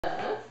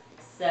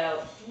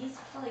So he's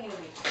probably going to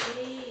be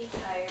pretty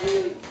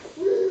tired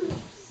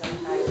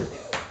sometime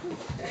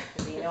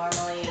soon. He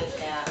normally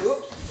naps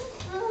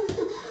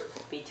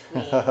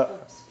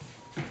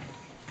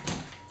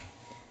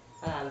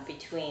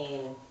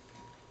between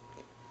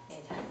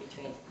anytime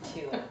between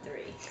 2 and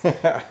 3.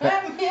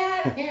 Let me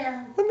out of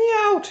here. Let me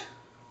out.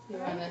 You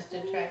want us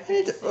to try?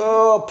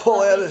 Oh,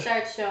 pull at He it.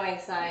 starts showing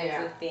signs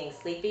Yeah. of being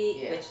sleepy,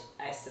 Yeah. which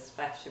I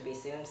suspect should be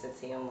soon since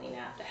he only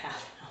napped a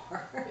half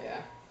hour.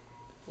 Yeah.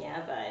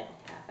 Yeah, bud.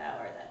 Half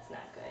hour, that's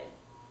not good.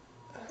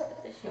 Look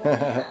at the short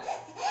nap.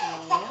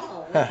 I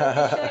know. Look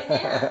at the short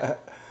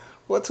nap.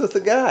 What's with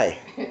the guy?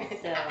 So,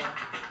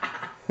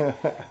 you need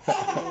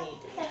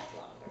to nap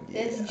longer.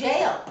 It's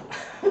jail.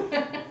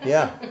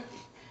 Yeah.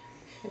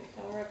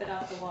 Don't rip it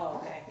off the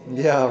wall, okay?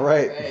 Yeah,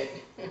 right.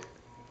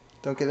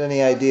 Don't get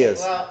any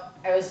ideas. Okay, well,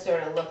 I was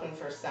sort of looking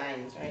for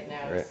signs. Right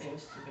now Right. he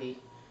seems to be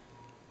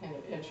kind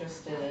of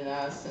interested in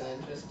us and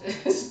interested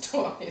in his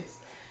toys.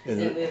 Is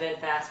he moving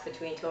fast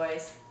between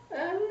toys?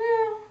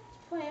 No.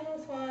 Playing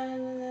with one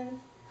and then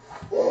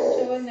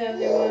to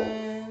another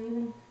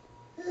one.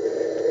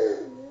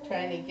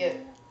 Trying to get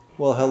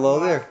Well, hello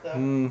off there. the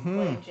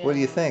Mm-hmm. What do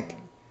you think? gym.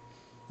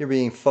 You're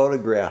being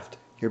photographed.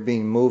 You're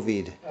being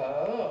movied.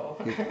 Oh.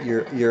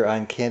 You're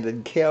on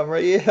candid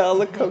camera. Yeah,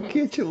 look how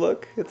cute you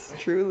look. It's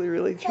truly,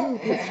 really true.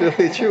 It's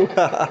really true.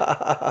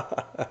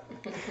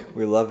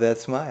 We love that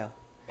smile.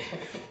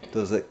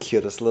 Those are the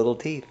cutest little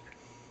teeth.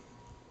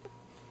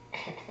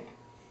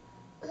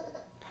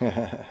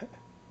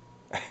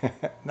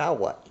 Now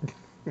what?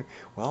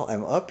 Well,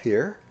 I'm up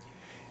here,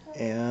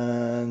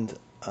 and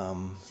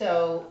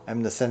So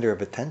I'm the center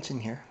of attention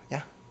here.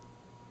 Yeah,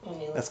 when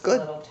he that's looks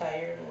good. a little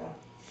tired, we'll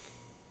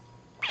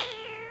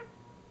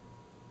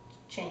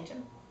change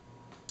him.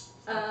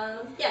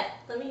 Yeah,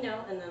 let me know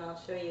and then I'll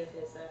show you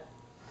his,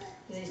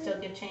 Does he still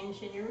get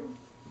changed in your room?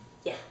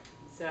 yeah,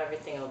 so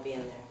everything will be in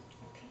there.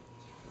 Okay.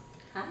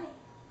 Hi.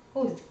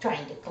 Who's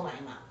trying to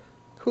climb up?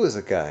 Who is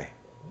a guy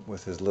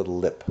with his little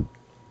lip?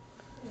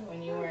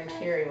 When you weren't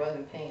here, he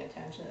wasn't paying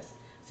attention.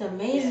 It's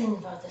amazing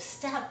about the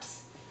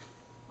steps.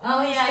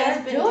 Oh, yeah, Start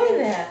he's been doing doing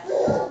that.